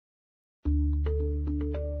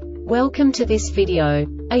Welcome to this video.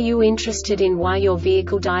 Are you interested in why your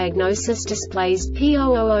vehicle diagnosis displays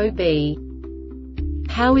P000B?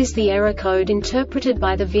 How is the error code interpreted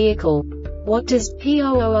by the vehicle? What does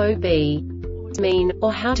P000B mean,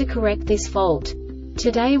 or how to correct this fault?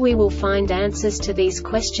 Today we will find answers to these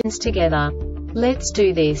questions together. Let's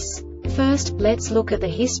do this. First, let's look at the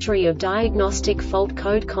history of diagnostic fault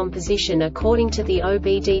code composition according to the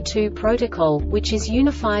OBD2 protocol, which is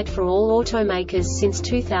unified for all automakers since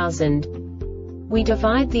 2000. We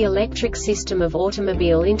divide the electric system of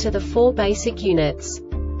automobile into the four basic units: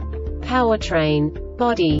 powertrain,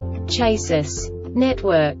 body, chassis,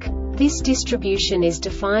 network. This distribution is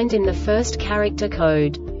defined in the first character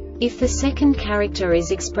code. If the second character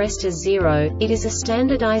is expressed as 0, it is a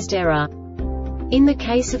standardized error. In the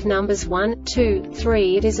case of numbers 1, 2,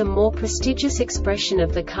 3, it is a more prestigious expression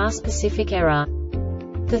of the car-specific error.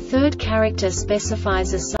 The third character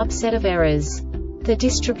specifies a subset of errors. The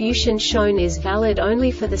distribution shown is valid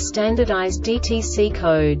only for the standardized DTC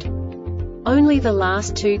code. Only the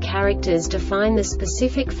last two characters define the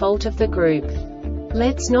specific fault of the group.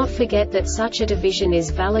 Let's not forget that such a division is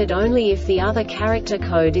valid only if the other character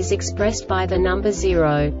code is expressed by the number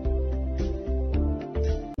 0.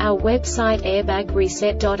 Our website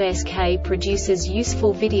airbagreset.sk produces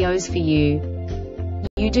useful videos for you.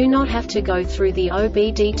 You do not have to go through the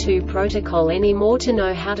OBD2 protocol anymore to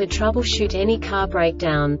know how to troubleshoot any car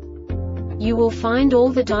breakdown. You will find all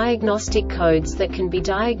the diagnostic codes that can be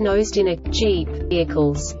diagnosed in a Jeep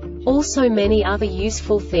vehicles. Also many other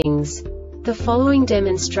useful things. The following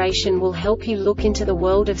demonstration will help you look into the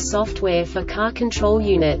world of software for car control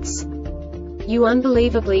units. You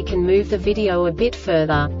unbelievably can move the video a bit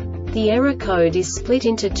further. The error code is split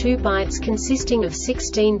into 2 bytes consisting of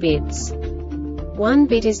 16 bits. 1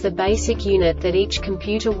 bit is the basic unit that each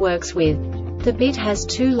computer works with. The bit has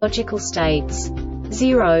 2 logical states: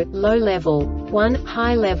 0, low level, 1,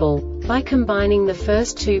 high level. By combining the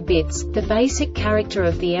first 2 bits, the basic character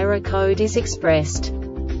of the error code is expressed.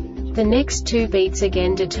 The next 2 beats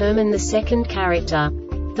again determine the second character.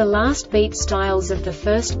 The last beat styles of the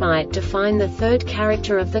first byte define the third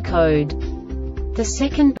character of the code. The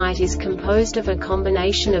second byte is composed of a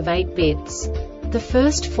combination of 8 bits. The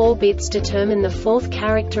first 4 bits determine the fourth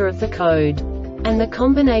character of the code. And the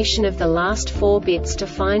combination of the last 4 bits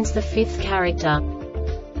defines the fifth character.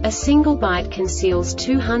 A single byte conceals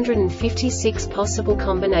 256 possible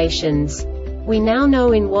combinations. We now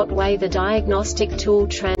know in what way the diagnostic tool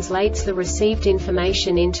translates the received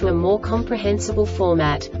information into a more comprehensible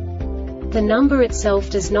format. The number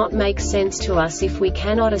itself does not make sense to us if we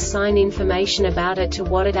cannot assign information about it to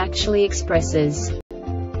what it actually expresses.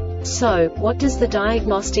 So, what does the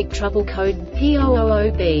diagnostic trouble code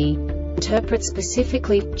P000B interpret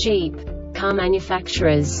specifically for Jeep car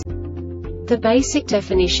manufacturers? The basic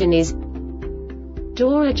definition is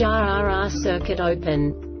door Ajar circuit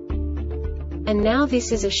open. And now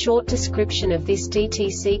this is a short description of this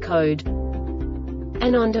DTC code.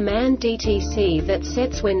 An on-demand DTC that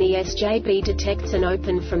sets when the SJB detects an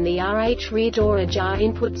open from the RH rear door Ajar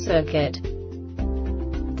input circuit.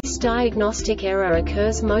 This diagnostic error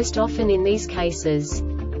occurs most often in these cases: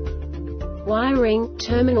 wiring,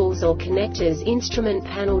 terminals or connectors, instrument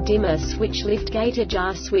panel dimmer switch, liftgate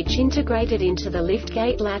Ajar switch integrated into the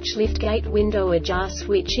liftgate latch, liftgate window Ajar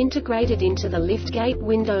switch integrated into the liftgate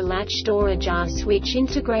window latch, door Ajar switch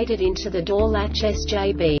integrated into the door latch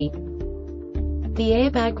SJB. The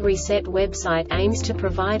Airbag Reset website aims to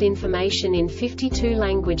provide information in 52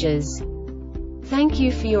 languages. Thank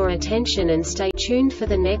you for your attention and stay tuned for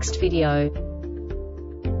the next video.